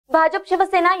भाजप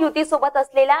शिवसेना युती सोबत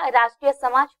असलेला राष्ट्रीय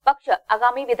समाज पक्ष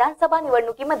आगामी विधानसभा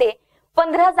निवडणुकीमध्ये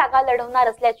 15 जागा लढवणार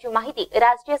असल्याची माहिती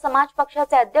राष्ट्रीय समाज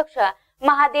पक्षाचे अध्यक्ष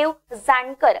महादेव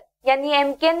जानकर यांनी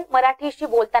MKN मराठीशी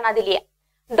बोलताना दिली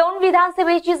आहे। 2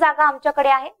 विधानसभेची जागा आमच्याकडे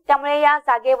आहे, त्यामुळे या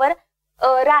जागेवर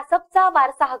रासपचा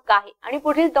वारसा हक्क आहे आणि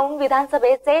पुढील 2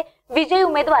 विधानसभेचे विजयी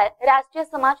उमेदवार राष्ट्रीय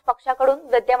समाज पक्षाकडून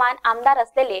विद्यमान आमदार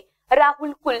असलेले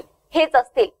राहुल कुल हेच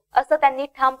असतील असं त्यांनी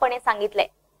ठामपणे सांगितलंय।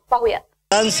 पाहूया।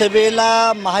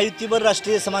 विधानसभेला महायुतीवर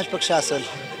राष्ट्रीय समाज पक्ष असेल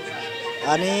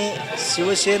आणि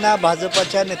शिवसेना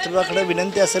भाजपच्या नेतृत्वाकडे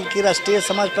विनंती असेल की राष्ट्रीय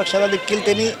समाज पक्षाला देखील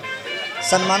त्यांनी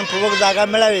सन्मानपूर्वक जागा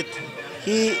मिळावेत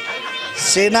ही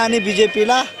सेना आणि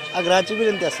BJPला आग्रहाची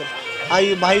विनंती असेल। हा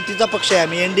महायुतीचा पक्ष आहे,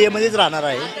 आम्ही NDA मध्येच राहणार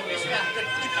आहे।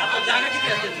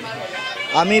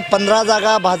 आम्ही 15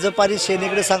 जागा भाजप आणि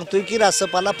सेनेकडे सांगतोय की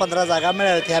रासपाला 15 जागा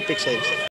मिळाव्यात ह्या अपेक्षा आहे।